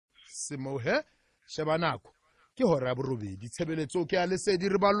se mo he sheba nako ke hora ya borobedi tshebeletso ke a lesedi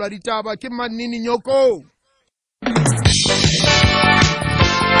re balwa ditaba ke Manini Nyoko.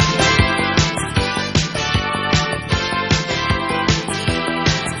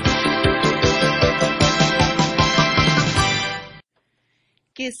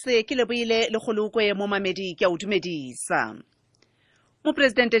 Ke leboile le kgolokwe mo mamedi ke a utumedisa.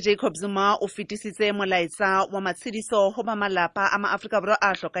 Mopresidente Jacob Zuma o fetisitse molaetsa wa matshediso ho ba malapa a maAfrika Borwa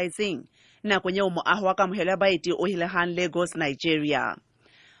a hlokaetseng nakong eo moaho wa kamohelo ya baeti o hilehang Lagos, Nigeria.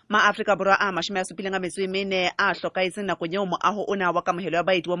 Maafrika Borwa a 74 a hlokaetseng nakong eo moaho ona wa kamohelo ya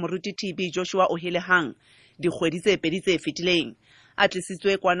baeti wa moruti TB Joshua o hilehang dikgwedi tse pedi tse fetileng a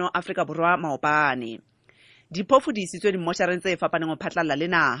tlisitswe kwano Afrika Borwa maopane. Diphofu di isitswe dimoshareng tse fapaneng ho phatlalla le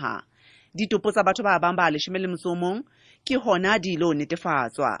naha. Ditopo tsa batho ba bang ba 11 ke hona di lo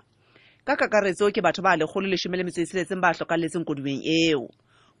netefatswa. Ka kakaretso ke batho ba 116 ba hlokalletseng koduweng eo.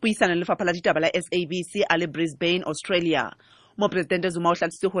 Puisano le lefapha la ditaba la SABC a le Brisbane, Australia. Mopresidente Zuma o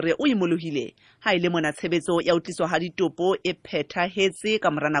hlalositse hore o imolohile ha ile mona tshebetso ya ho tliswa ha ditopo e phethahetse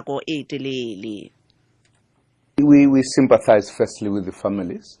ka mora nako e telele. We sympathize firstly with the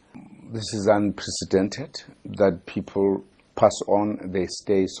families. This is unprecedented that people pass on, they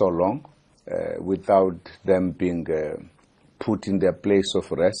stay so long without them being put in their place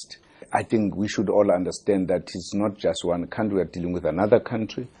of rest. I think we should all understand that it's not just one country, we are dealing with another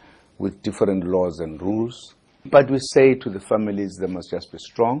country with different laws and rules. But we say to the families they must just be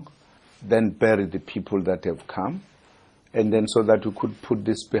strong, then bury the people that have come, and then so that we could put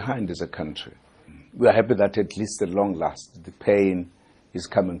this behind as a country. We are happy that at least at long last the pain is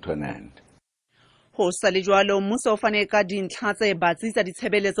coming to an end. Ho sa le jwalo mmuso o fane ka dintlha tse batsi tsa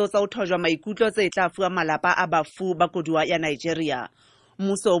ditshebeletso tsa ho thojwa maikutlo tse tla fuwa malapa a bafu ba koduwa ya Nigeria.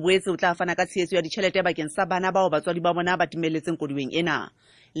 Mmuso o boetse o tla fana ka tshehetso ya ditjhelete bakeng sa bana bao batswadi ba bona ba timeletseng koduweng ena.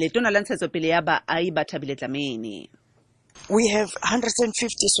 Letona la ntshetsopele ya baahi ba Thabile Tlameni. We have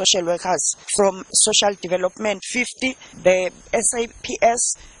 150 social workers from social development, 50, the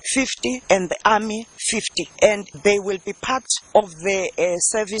SAPS 50, and the Army 50. And they will be part of the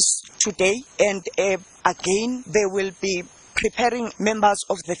service today. And again, they will be preparing members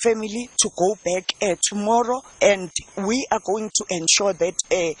of the family to go back tomorrow. And we are going to ensure that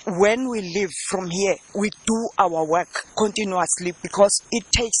when we leave from here, we do our work continuously because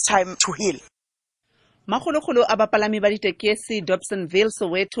it takes time to heal. Makgolo-kgolo a bapalami ba ditekesi Dobsonville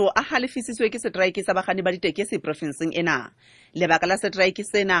Soweto a halefisitswe ke setraeke sa bakganni ba ditekesi profenseng ena. Lebaka la setraeke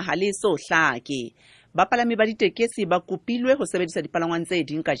sena ha le so hlake. Bapalami ba ditekesi ba kopilwe ho sebedisa dipalangwang tse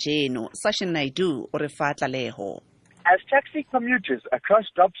ding kajeno. Sashin Naidu o re fa tlaleho. As taxi commuters across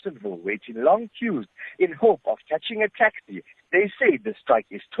Dobsonville wait in long queues in hope of catching a taxi, they say the strike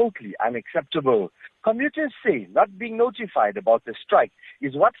is totally unacceptable. Commuters say not being notified about the strike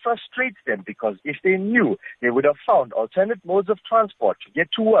is what frustrates them because if they knew, they would have found alternate modes of transport to get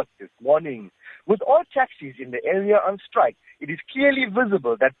to work this morning. With all taxis in the area on strike, it is clearly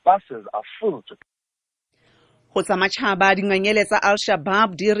visible that buses are full to Ho tsa Mashaba dingangele tsa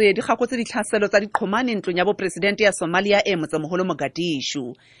Al-Shabaab di re di gakotse ditlhaselo tsa Chomane ntlong ya bo presidente ya Somalia e motsemoholo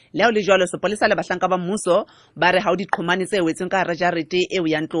Mogadishu. Leo le jwalo sepolesa le bahlanka ba mmuso ba re ha o Chomane tse wetseng ka hara jarete eo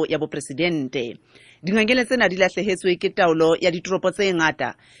ya ntlo ya bo presidente. Dingangele tsena di lahlehetswe ke taolo ya ditoropo tse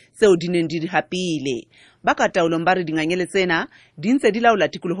ngata tseo di neng di hapile. Ba ka taolong ba re dingangele tsena di ntse di laola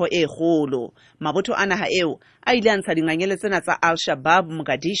tikoloho e kgolo. Mabotho a naha eo a ile a ntsha dingangele tsena tsa Al-Shabaab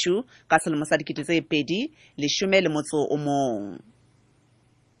Mogadishu ka selemo sa 2011.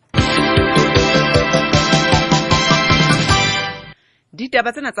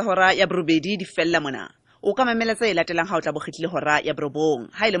 Ditaba tsena tsa hora ya borobedi di fella mona. O ka mamela tse latelang ha o tla bokgitlile hora ya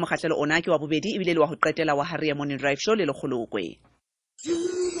borobong. Ha ile mokgahlelo ona ke wa bobedi ebile le wa ho qetela wa Harry Morning Drive Show le lekgolokwe.